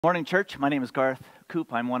Morning, church. My name is Garth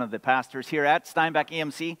Koop. I'm one of the pastors here at Steinbach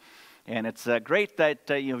EMC, and it's great that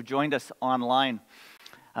you've joined us online.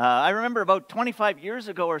 I remember about 25 years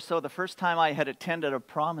ago or so, the first time I had attended a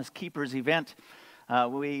Promise Keepers event.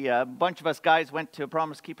 A bunch of us guys went to a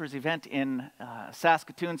Promise Keepers event in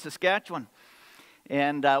Saskatoon, Saskatchewan.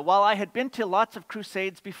 And while I had been to lots of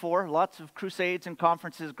crusades before, lots of crusades and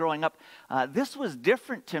conferences growing up, this was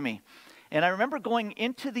different to me. And I remember going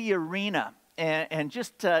into the arena, and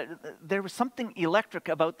just there was something electric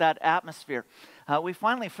about that atmosphere. We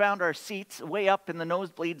finally found our seats way up in the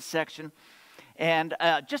nosebleed section, and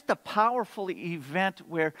just a powerful event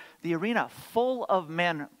where the arena full of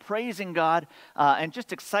men praising God and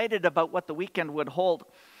just excited about what the weekend would hold.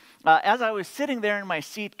 As I was sitting there in my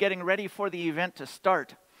seat getting ready for the event to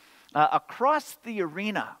start, across the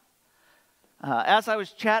arena, as I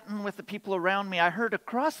was chatting with the people around me, I heard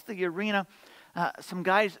across the arena some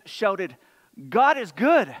guys shouted, "God is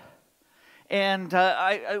good." And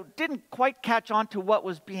I didn't quite catch on to what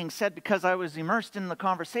was being said because I was immersed in the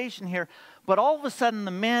conversation here. But all of a sudden,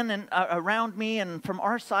 the men around me and from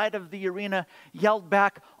our side of the arena yelled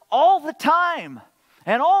back, "All the time!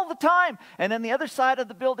 And all the time!" And then the other side of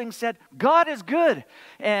the building said, "God is good."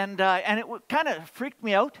 And it kind of freaked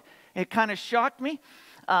me out. It kind of shocked me.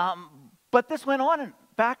 But this went on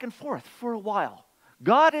back and forth for a while.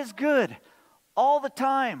 God is good all the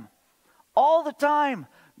time. All the time,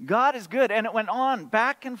 God is good. And it went on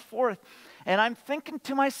back and forth. And I'm thinking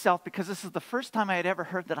to myself, because this is the first time I had ever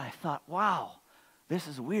heard that, I thought, wow, this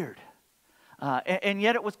is weird. And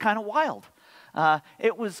yet it was kind of wild.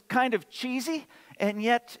 It was kind of cheesy, and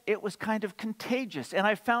yet it was kind of contagious. And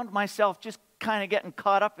I found myself just kind of getting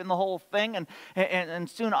caught up in the whole thing. And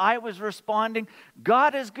soon I was responding,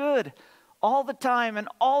 God is good all the time. And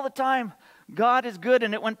all the time, God is good.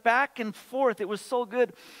 And it went back and forth. It was so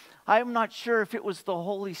good. I'm not sure if it was the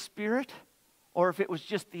Holy Spirit or if it was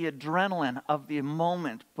just the adrenaline of the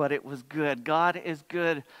moment, but it was good. God is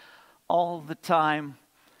good all the time.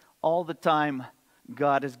 All the time,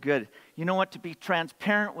 God is good. You know what? To be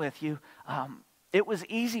transparent with you, it was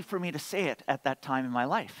easy for me to say it at that time in my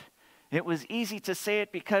life. It was easy to say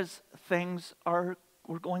it because things were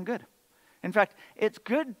going good. In fact, it's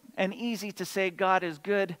good and easy to say God is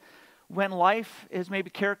good when life is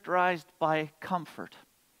maybe characterized by comfort.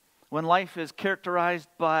 When life is characterized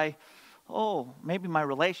by, maybe my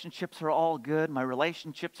relationships are all good, my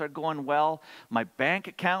relationships are going well, my bank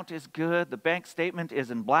account is good, the bank statement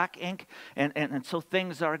is in black ink, and so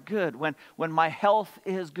things are good. When my health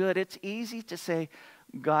is good, it's easy to say,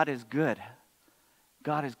 God is good.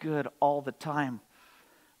 God is good all the time.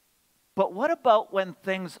 But what about when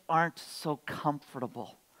things aren't so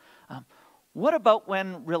comfortable? What about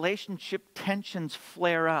when relationship tensions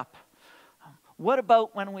flare up? What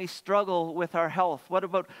about when we struggle with our health? What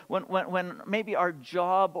about when maybe our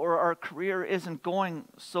job or our career isn't going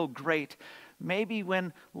so great? Maybe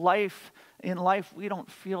when in life we don't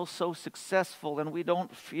feel so successful and we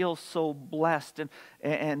don't feel so blessed.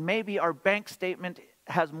 And maybe our bank statement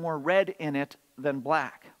has more red in it than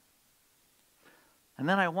black. And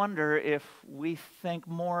then I wonder if we think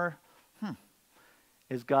more,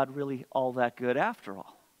 is God really all that good after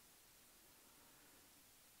all?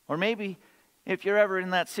 Or maybe if you're ever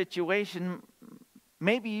in that situation,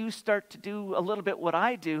 maybe you start to do a little bit what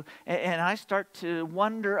I do, and I start to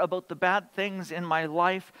wonder about the bad things in my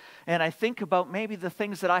life, and I think about maybe the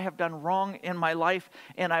things that I have done wrong in my life,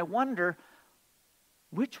 and I wonder,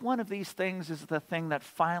 which one of these things is the thing that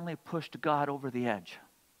finally pushed God over the edge?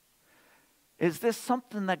 Is this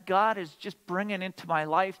something that God is just bringing into my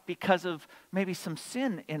life because of maybe some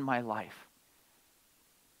sin in my life?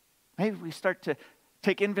 Maybe we start to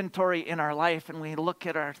take inventory in our life and we look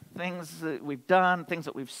at our things that we've done, things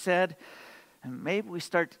that we've said, and maybe we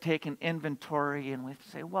start to take an inventory and we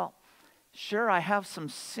say, well, sure, I have some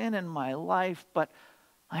sin in my life, but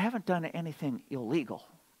I haven't done anything illegal.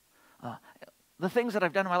 The things that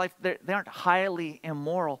I've done in my life, they aren't highly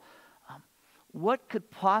immoral. What could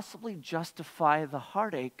possibly justify the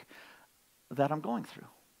heartache that I'm going through?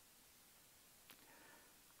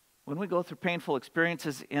 When we go through painful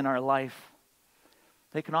experiences in our life,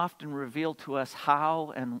 they can often reveal to us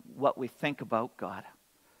how and what we think about God.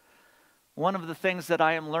 One of the things that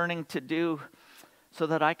I am learning to do so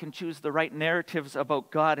that I can choose the right narratives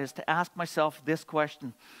about God is to ask myself this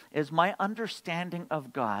question: is my understanding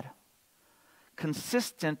of God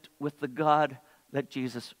consistent with the God that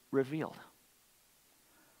Jesus revealed?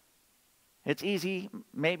 It's easy,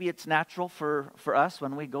 maybe it's natural for us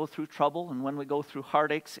when we go through trouble and when we go through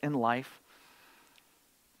heartaches in life,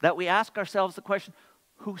 that we ask ourselves the question,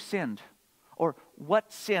 who sinned? Or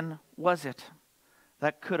what sin was it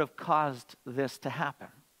that could have caused this to happen?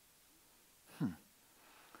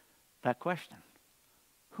 That question.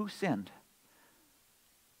 Who sinned?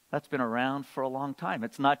 That's been around for a long time.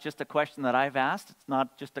 It's not just a question that I've asked. It's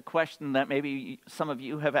not just a question that maybe some of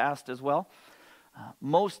you have asked as well.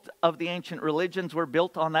 Most of the ancient religions were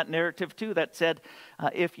built on that narrative too, that said,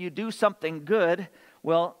 if you do something good,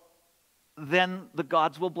 well, then the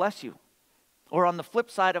gods will bless you. Or on the flip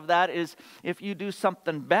side of that is, if you do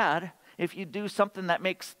something bad, if you do something that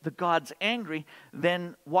makes the gods angry,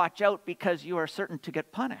 then watch out because you are certain to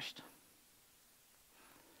get punished.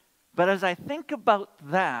 But as I think about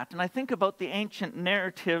that, and I think about the ancient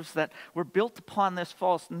narratives that were built upon this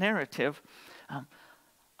false narrative,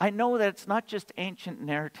 I know that it's not just ancient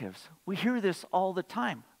narratives. We hear this all the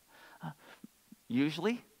time.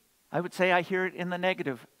 Usually, I would say I hear it in the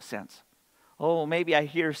negative sense. Oh, maybe I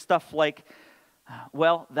hear stuff like,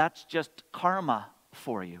 well, that's just karma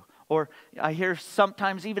for you. Or I hear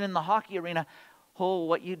sometimes even in the hockey arena, oh,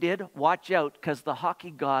 what you did, watch out because the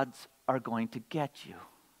hockey gods are going to get you.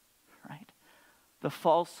 Right? The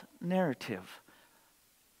false narrative.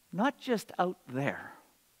 Not just out there,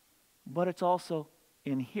 but it's also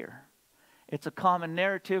in here. It's a common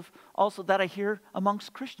narrative also that I hear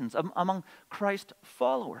amongst Christians, among Christ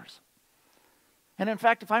followers. And in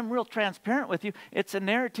fact, if I'm real transparent with you, it's a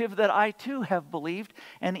narrative that I too have believed.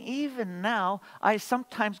 And even now, I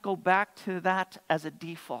sometimes go back to that as a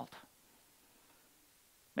default.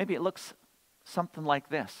 Maybe it looks something like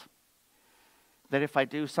this. That if I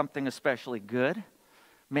do something especially good,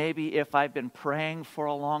 maybe if I've been praying for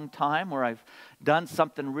a long time, or I've done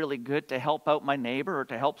something really good to help out my neighbor or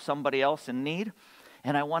to help somebody else in need,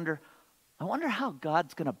 and I wonder how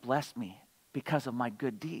God's going to bless me because of my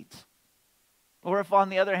good deeds. Or if, on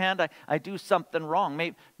the other hand, I do something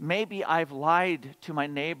wrong. Maybe I've lied to my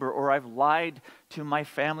neighbor, or I've lied to my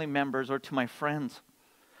family members or to my friends.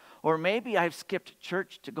 Or maybe I've skipped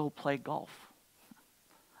church to go play golf.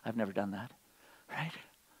 I've never done that, right?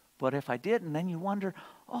 But if I did, and then you wonder,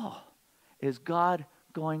 oh, is God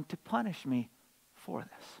going to punish me for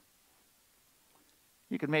this?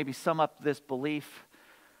 You could maybe sum up this belief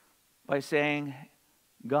by saying,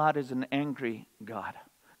 God is an angry God.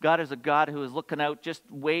 God is a God who is looking out, just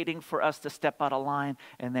waiting for us to step out of line,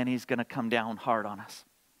 and then he's going to come down hard on us.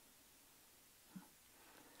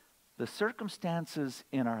 The circumstances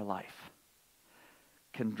in our life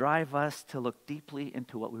can drive us to look deeply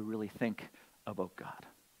into what we really think about God.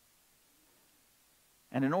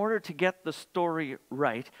 And in order to get the story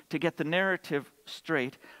right, to get the narrative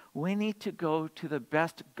straight, we need to go to the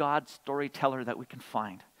best God storyteller that we can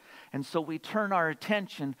find. And so we turn our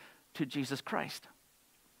attention to Jesus Christ.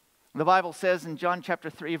 The Bible says in John chapter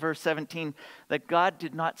 3, verse 17, that God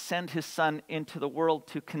did not send his Son into the world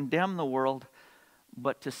to condemn the world,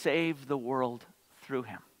 but to save the world through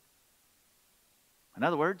him. In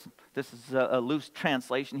other words, this is a loose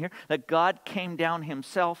translation here, that God came down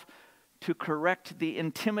himself to correct the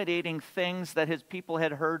intimidating things that his people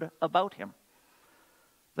had heard about him.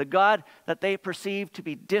 The God that they perceived to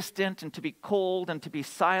be distant and to be cold and to be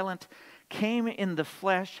silent came in the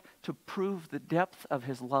flesh to prove the depth of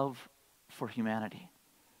his love for humanity.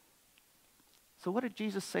 So what did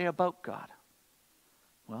Jesus say about God?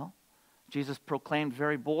 Well, Jesus proclaimed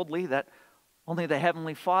very boldly that only the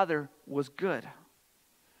Heavenly Father was good.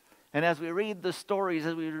 And as we read the stories,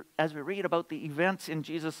 as we read about the events in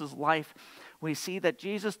Jesus' life, we see that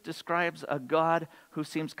Jesus describes a God who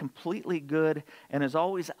seems completely good and is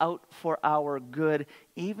always out for our good,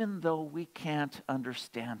 even though we can't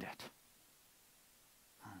understand it.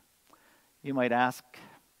 You might ask,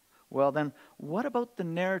 well then, what about the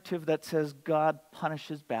narrative that says God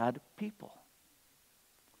punishes bad people?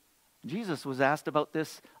 Jesus was asked about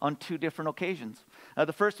this on two different occasions.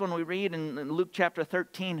 The first one we read in Luke chapter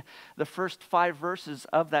 13, the first 5 verses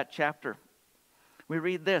of that chapter. We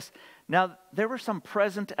read this. Now, there were some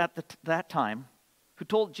present at that time who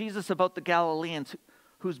told Jesus about the Galileans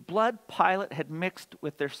whose blood Pilate had mixed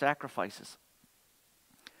with their sacrifices.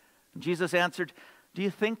 Jesus answered, do you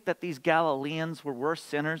think that these Galileans were worse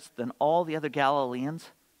sinners than all the other Galileans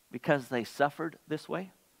because they suffered this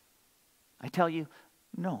way? I tell you,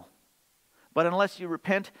 no. But unless you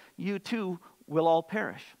repent, you too will all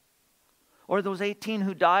perish. Or those 18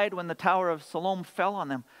 who died when the Tower of Siloam fell on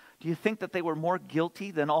them, do you think that they were more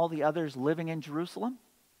guilty than all the others living in Jerusalem?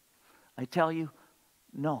 I tell you,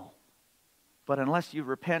 no. But unless you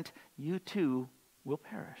repent, you too will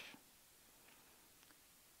perish.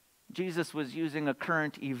 Jesus was using a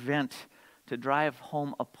current event to drive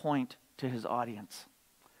home a point to his audience.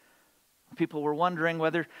 People were wondering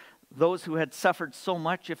whether those who had suffered so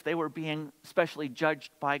much, if they were being specially judged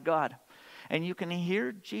by God. And you can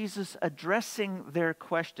hear Jesus addressing their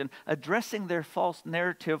question, addressing their false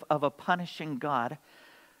narrative of a punishing God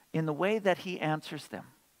in the way that he answers them.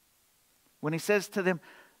 When he says to them,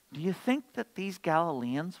 do you think that these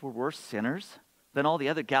Galileans were worse sinners than all the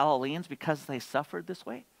other Galileans because they suffered this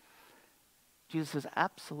way? Jesus says,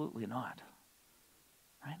 absolutely not.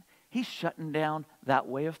 Right? He's shutting down that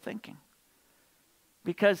way of thinking.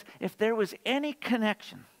 Because if there was any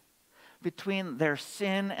connection between their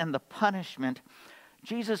sin and the punishment,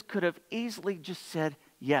 Jesus could have easily just said,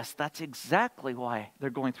 yes, that's exactly why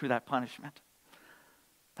they're going through that punishment.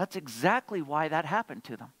 That's exactly why that happened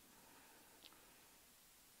to them.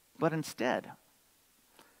 But instead,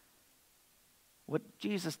 what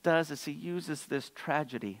Jesus does is he uses this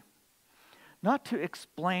tragedy not to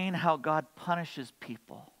explain how God punishes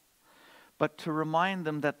people, but to remind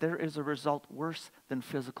them that there is a result worse than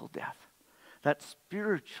physical death. That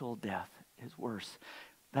spiritual death is worse.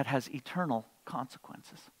 That has eternal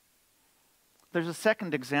consequences. There's a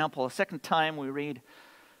second example, a second time we read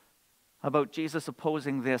about Jesus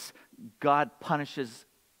opposing this God punishes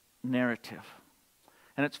narrative.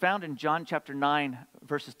 And it's found in John chapter 9,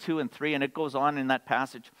 verses 2 and 3, and it goes on in that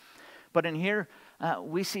passage. But in here,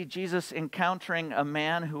 we see Jesus encountering a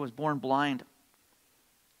man who was born blind.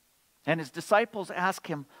 And his disciples ask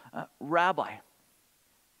him, Rabbi,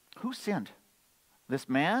 who sinned? This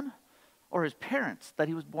man or his parents that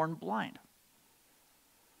he was born blind?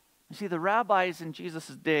 You see, the rabbis in Jesus'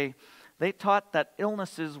 day, they taught that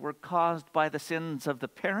illnesses were caused by the sins of the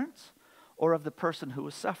parents or of the person who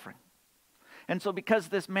was suffering. And so because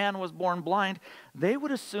this man was born blind, they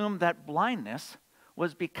would assume that blindness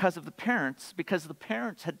was because of the parents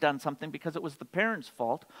had done something, because it was the parents'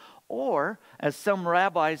 fault, or, as some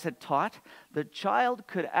rabbis had taught, the child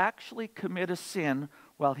could actually commit a sin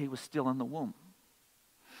while he was still in the womb.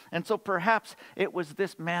 And so perhaps it was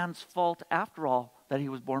this man's fault after all that he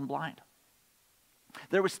was born blind.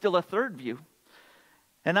 There was still a third view,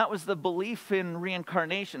 and that was the belief in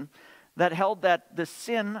reincarnation that held that the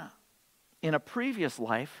sin in a previous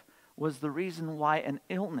life was the reason why an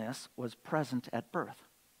illness was present at birth.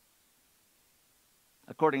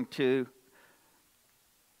 According to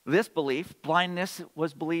this belief, blindness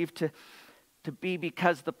was believed to be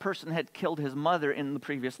because the person had killed his mother in the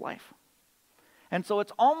previous life. And so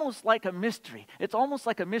it's almost like a mystery. It's almost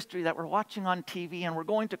like a mystery that we're watching on TV and we're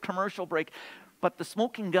going to commercial break, but the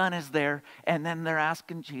smoking gun is there, and then they're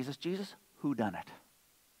asking Jesus, Jesus, who done it?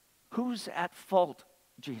 Who's at fault,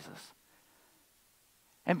 Jesus?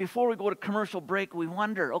 And before we go to commercial break, we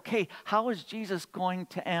wonder, okay, how is Jesus going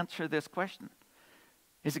to answer this question?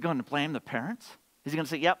 Is he going to blame the parents? Is he going to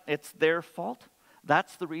say, yep, it's their fault?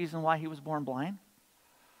 That's the reason why he was born blind?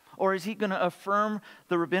 Or is he going to affirm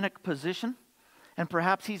the rabbinic position? And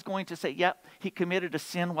perhaps he's going to say, yep, he committed a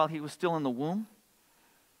sin while he was still in the womb?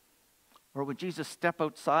 Or would Jesus step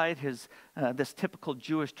outside this typical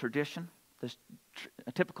Jewish tradition, this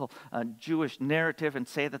typical Jewish narrative, and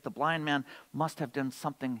say that the blind man must have done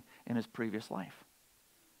something in his previous life?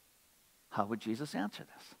 How would Jesus answer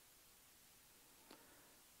this?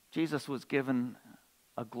 Jesus was given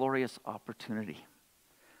a glorious opportunity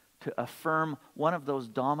to affirm one of those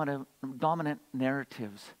dominant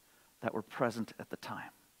narratives that were present at the time.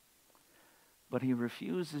 But he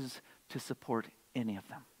refuses to support any of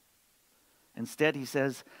them. Instead, he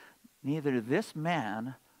says, neither this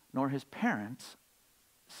man nor his parents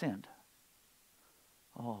sinned.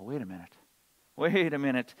 Oh, wait a minute. Wait a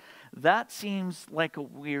minute. That seems like a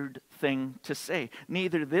weird thing to say.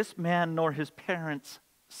 Neither this man nor his parents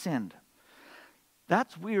sinned.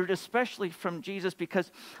 That's weird, especially from Jesus,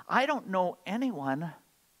 because I don't know anyone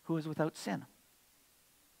who is without sin.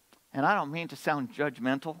 And I don't mean to sound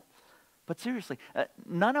judgmental, but seriously,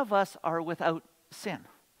 none of us are without sin.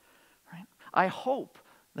 Right? I hope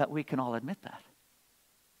that we can all admit that.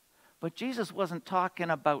 But Jesus wasn't talking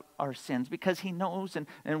about our sins, because he knows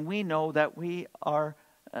and we know that we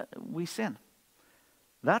sin.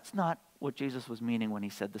 That's not what Jesus was meaning when he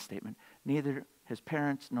said the statement, neither his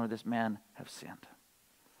parents nor this man have sinned.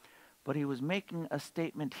 But he was making a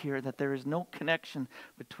statement here that there is no connection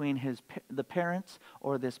between the parents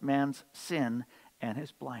or this man's sin and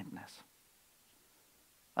his blindness.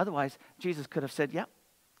 Otherwise, Jesus could have said, yep,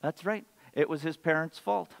 that's right. It was his parents'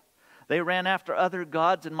 fault. They ran after other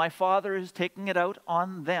gods, and my Father is taking it out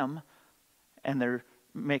on them, and they're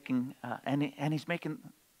making and he's making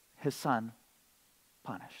his son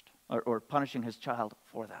punished, or punishing his child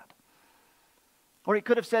for that. Or he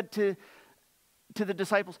could have said to the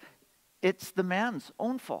disciples, it's the man's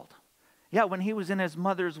own fault. Yeah, when he was in his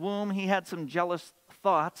mother's womb, he had some jealous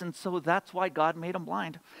thoughts, and so that's why God made him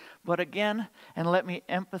blind. But again, and let me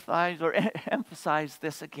emphasize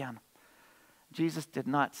this again, Jesus did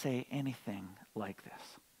not say anything like this.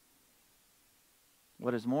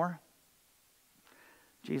 What is more,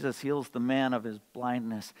 Jesus heals the man of his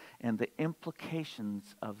blindness, and the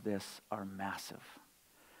implications of this are massive,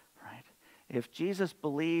 right? If Jesus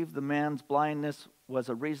believed the man's blindness was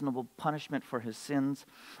a reasonable punishment for his sins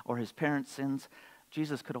or his parents' sins,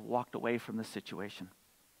 Jesus could have walked away from the situation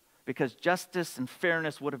because justice and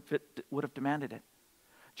fairness would have demanded it.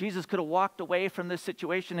 Jesus could have walked away from this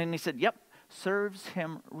situation and he said, yep, serves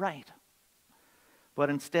him right. But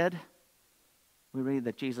instead, we read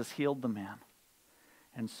that Jesus healed the man.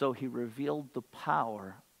 And so he revealed the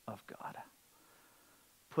power of God,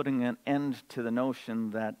 putting an end to the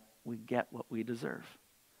notion that we get what we deserve.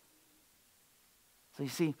 So you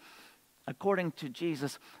see, according to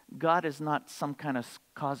Jesus, God is not some kind of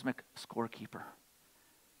cosmic scorekeeper,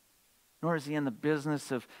 nor is he in the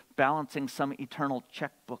business of balancing some eternal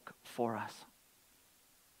checkbook for us.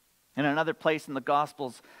 In another place in the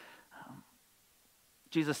Gospels,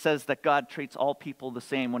 Jesus says that God treats all people the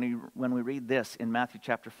same when we read this in Matthew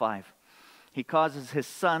chapter 5. He causes his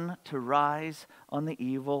sun to rise on the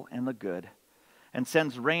evil and the good, and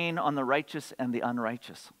sends rain on the righteous and the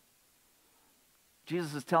unrighteous.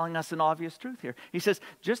 Jesus is telling us an obvious truth here. He says,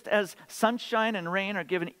 just as sunshine and rain are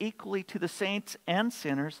given equally to the saints and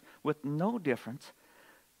sinners with no difference,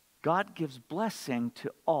 God gives blessing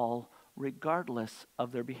to all regardless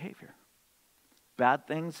of their behavior. Bad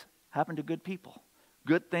things happen to good people.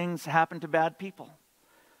 Good things happen to bad people.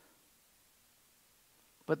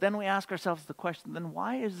 But then we ask ourselves the question, then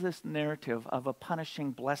why is this narrative of a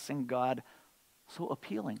punishing, blessing God so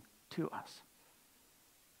appealing to us?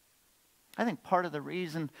 I think part of the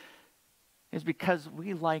reason is because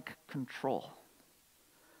we like control.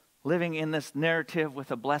 Living in this narrative with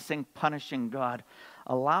a blessing, punishing God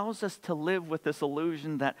allows us to live with this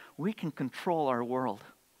illusion that we can control our world.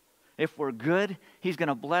 If we're good, he's going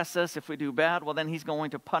to bless us. If we do bad, well, then he's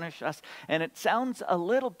going to punish us. And it sounds a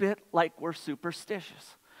little bit like we're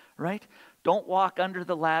superstitious, right? Don't walk under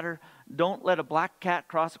the ladder. Don't let a black cat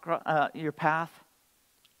cross your path.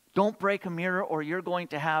 Don't break a mirror or you're going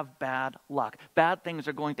to have bad luck. Bad things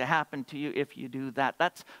are going to happen to you if you do that.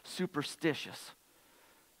 That's superstitious.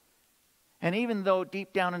 And even though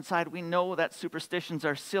deep down inside we know that superstitions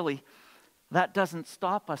are silly, that doesn't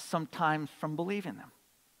stop us sometimes from believing them.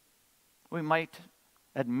 We might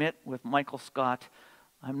admit with Michael Scott,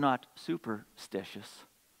 I'm not superstitious,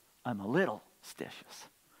 I'm a little stitious,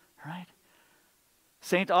 right?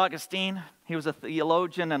 St. Augustine, he was a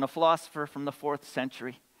theologian and a philosopher from the 4th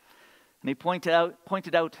century. And he pointed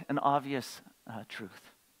out an obvious truth,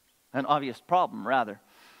 an obvious problem, rather,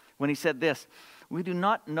 when he said this: we do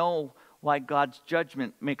not know why God's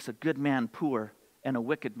judgment makes a good man poor and a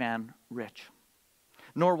wicked man rich,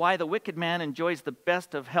 nor why the wicked man enjoys the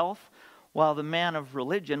best of health while the man of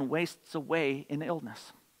religion wastes away in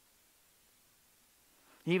illness.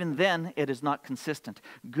 Even then, it is not consistent.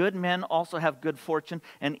 Good men also have good fortune,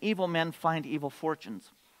 and evil men find evil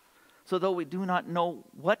fortunes. So though we do not know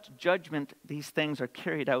what judgment these things are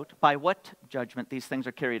carried out, by what judgment these things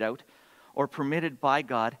are carried out, or permitted by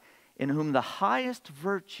God, in whom the highest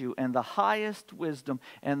virtue and the highest wisdom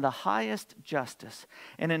and the highest justice,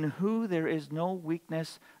 and in whom there is no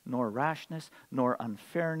weakness, nor rashness, nor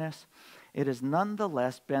unfairness, it is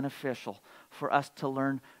nonetheless beneficial for us to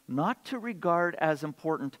learn not to regard as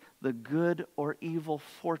important the good or evil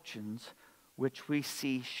fortunes which we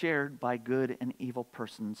see shared by good and evil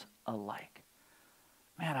persons alike.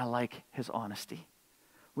 Man, I like his honesty.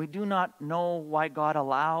 We do not know why God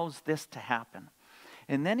allows this to happen.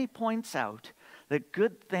 And then he points out that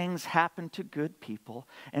good things happen to good people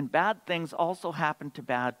and bad things also happen to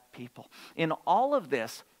bad people. In all of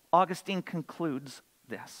this, Augustine concludes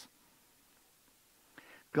this: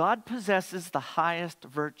 God possesses the highest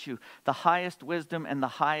virtue, the highest wisdom, and the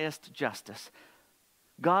highest justice.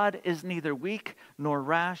 God is neither weak, nor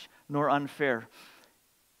rash, nor unfair.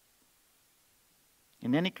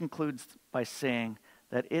 And then he concludes by saying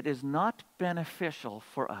that it is not beneficial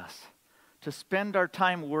for us to spend our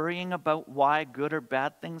time worrying about why good or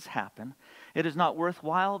bad things happen. It is not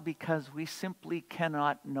worthwhile because we simply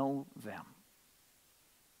cannot know them.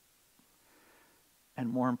 And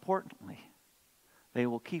more importantly, they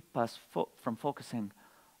will keep us from focusing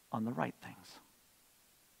on the right things.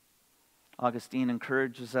 Augustine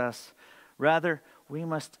encourages us, rather, we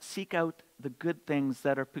must seek out the good things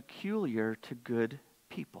that are peculiar to good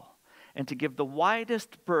people, and to give the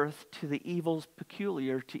widest berth to the evils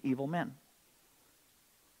peculiar to evil men.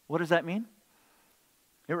 What does that mean?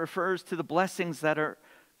 It refers to the blessings that are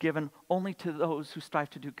given only to those who strive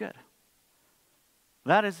to do good.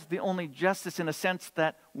 That is the only justice in a sense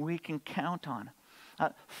that we can count on.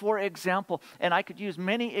 For example, and I could use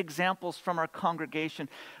many examples from our congregation,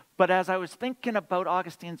 but as I was thinking about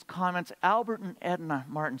Augustine's comments, Albert and Edna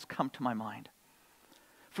Martins come to my mind.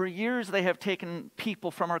 For years, they have taken people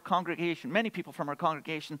from our congregation, many people from our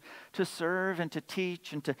congregation, to serve and to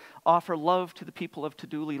teach and to offer love to the people of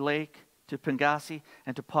Tuduli Lake, to Pangasi,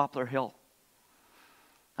 and to Poplar Hill.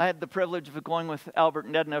 I had the privilege of going with Albert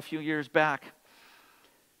and Edna a few years back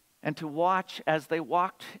and to watch as they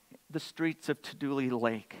walked the streets of Tuduli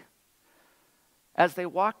Lake. As they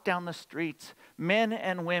walked down the streets, men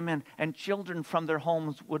and women and children from their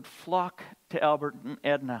homes would flock to Albert and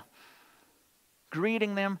Edna,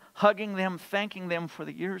 greeting them, hugging them, thanking them for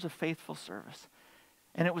the years of faithful service.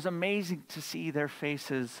 And it was amazing to see their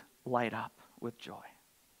faces light up with joy.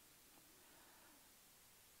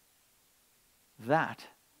 That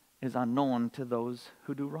is unknown to those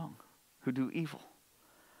who do wrong, who do evil.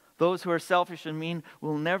 Those who are selfish and mean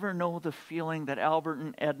will never know the feeling that Albert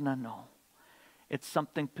and Edna know. It's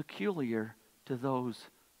something peculiar to those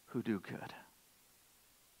who do good.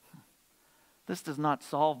 This does not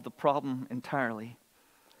solve the problem entirely,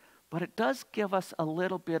 but it does give us a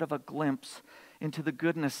little bit of a glimpse into the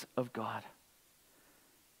goodness of God.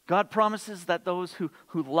 God promises that those who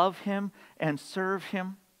love Him and serve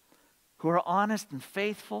Him, who are honest and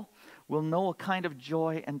faithful, will know a kind of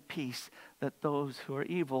joy and peace that those who are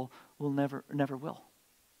evil will never will.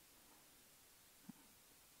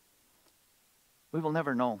 We will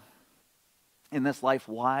never know in this life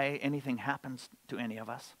why anything happens to any of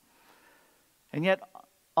us. And yet,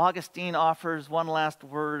 Augustine offers one last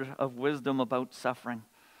word of wisdom about suffering.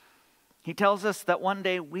 He tells us that one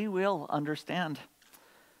day we will understand.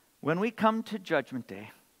 When we come to Judgment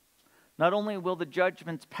Day, not only will the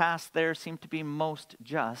judgments passed there seem to be most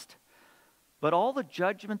just, but all the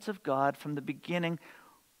judgments of God from the beginning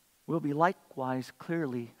will be likewise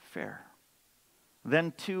clearly fair.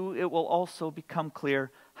 Then too it will also become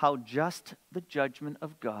clear how just the judgment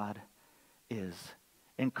of God is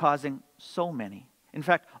in causing so many, in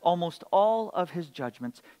fact, almost all of His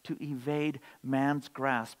judgments to evade man's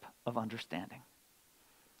grasp of understanding.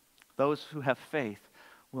 Those who have faith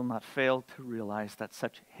will not fail to realize that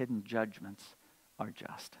such hidden judgments are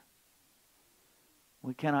just.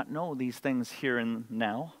 We cannot know these things here and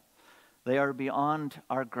now. They are beyond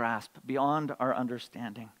our grasp, beyond our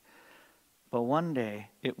understanding. But one day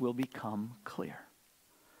it will become clear.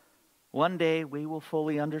 One day we will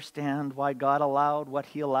fully understand why God allowed what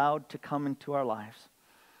He allowed to come into our lives.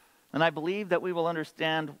 And I believe that we will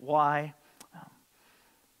understand why.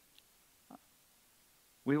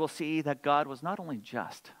 We will see that God was not only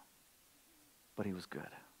just, but He was good.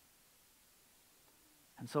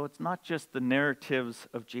 And so it's not just the narratives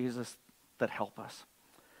of Jesus that help us,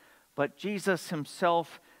 but Jesus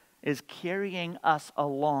Himself is carrying us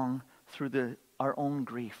along through our own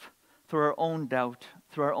grief, through our own doubt,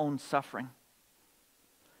 through our own suffering.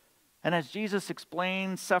 And as Jesus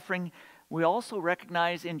explains suffering, we also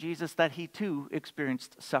recognize in Jesus that He too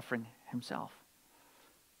experienced suffering Himself.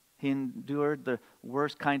 He endured the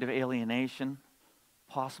worst kind of alienation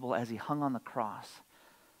possible as He hung on the cross,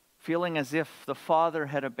 feeling as if the Father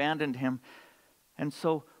had abandoned Him. And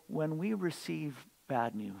so when we receive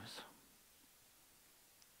bad news,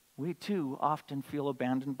 we too often feel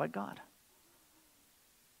abandoned by God.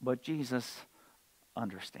 But Jesus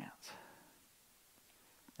understands.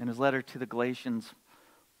 In his letter to the Galatians,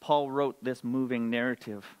 Paul wrote this moving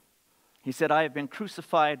narrative. He said, "I have been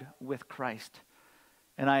crucified with Christ,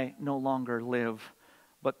 and I no longer live,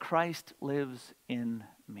 but Christ lives in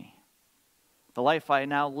me. The life I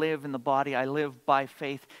now live in the body, I live by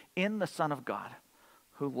faith in the Son of God,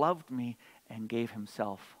 who loved me and gave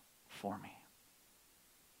Himself for me."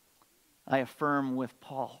 I affirm with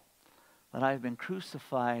Paul that I have been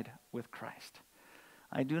crucified with Christ.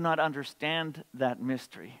 I do not understand that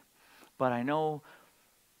mystery, but I know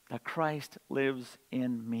that Christ lives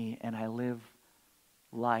in me, and I live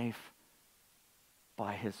life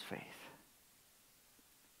by His faith.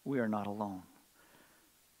 We are not alone.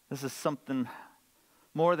 This is something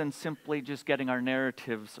more than simply just getting our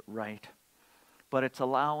narratives right, but it's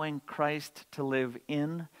allowing Christ to live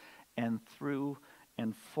in and through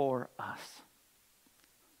and for us.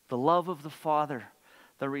 The love of the Father,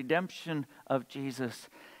 the redemption of Jesus,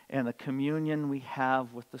 and the communion we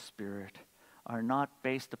have with the Spirit are not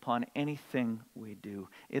based upon anything we do.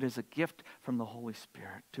 It is a gift from the Holy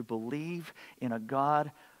Spirit to believe in a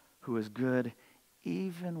God who is good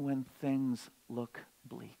even when things look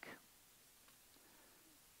bleak.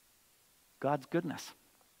 God's goodness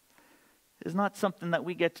is not something that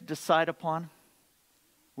we get to decide upon.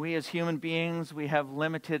 We as human beings, we have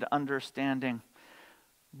limited understanding.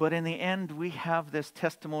 But in the end, we have this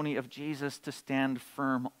testimony of Jesus to stand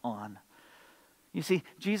firm on. You see,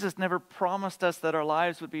 Jesus never promised us that our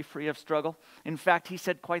lives would be free of struggle. In fact, he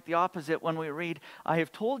said quite the opposite when we read, I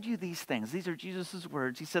have told you these things. These are Jesus'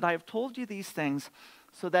 words. He said, I have told you these things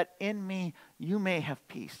so that in me you may have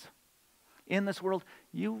peace. In this world,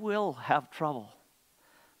 you will have trouble.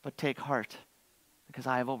 But take heart, because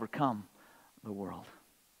I have overcome the world.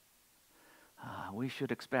 We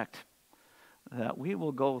should expect that we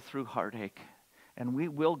will go through heartache, and we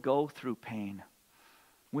will go through pain.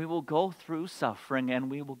 We will go through suffering, and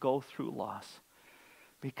we will go through loss,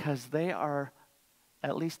 because they are,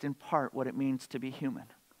 at least in part, what it means to be human.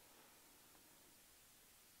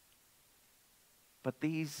 But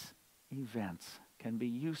these events can be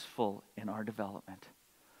useful in our development.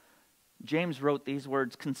 James wrote these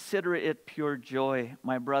words, "Consider it pure joy,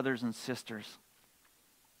 my brothers and sisters,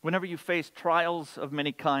 whenever you face trials of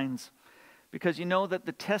many kinds, because you know that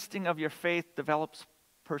the testing of your faith develops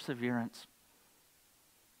perseverance.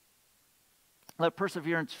 Let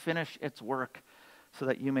perseverance finish its work so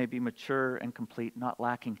that you may be mature and complete, not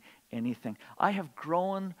lacking anything." I have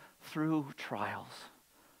grown through trials,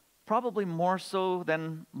 probably more so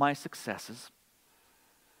than my successes.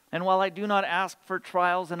 And while I do not ask for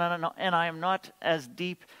trials, and I am not as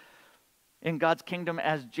deep in God's kingdom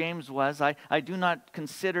as James was, I do not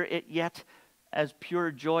consider it yet as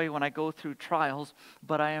pure joy when I go through trials,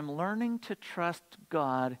 but I am learning to trust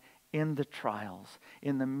God in the trials,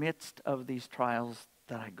 in the midst of these trials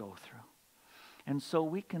that I go through. And so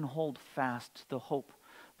we can hold fast to the hope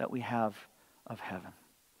that we have of heaven,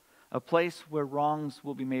 a place where wrongs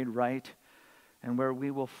will be made right and where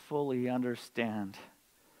we will fully understand.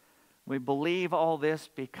 We believe all this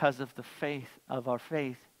because of our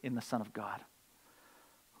faith in the Son of God,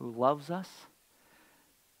 who loves us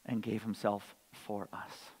and gave himself for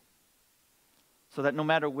us, so that no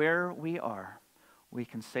matter where we are, we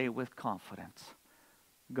can say with confidence,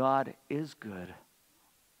 God is good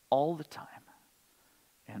all the time,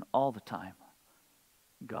 and all the time,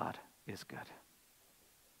 God is good.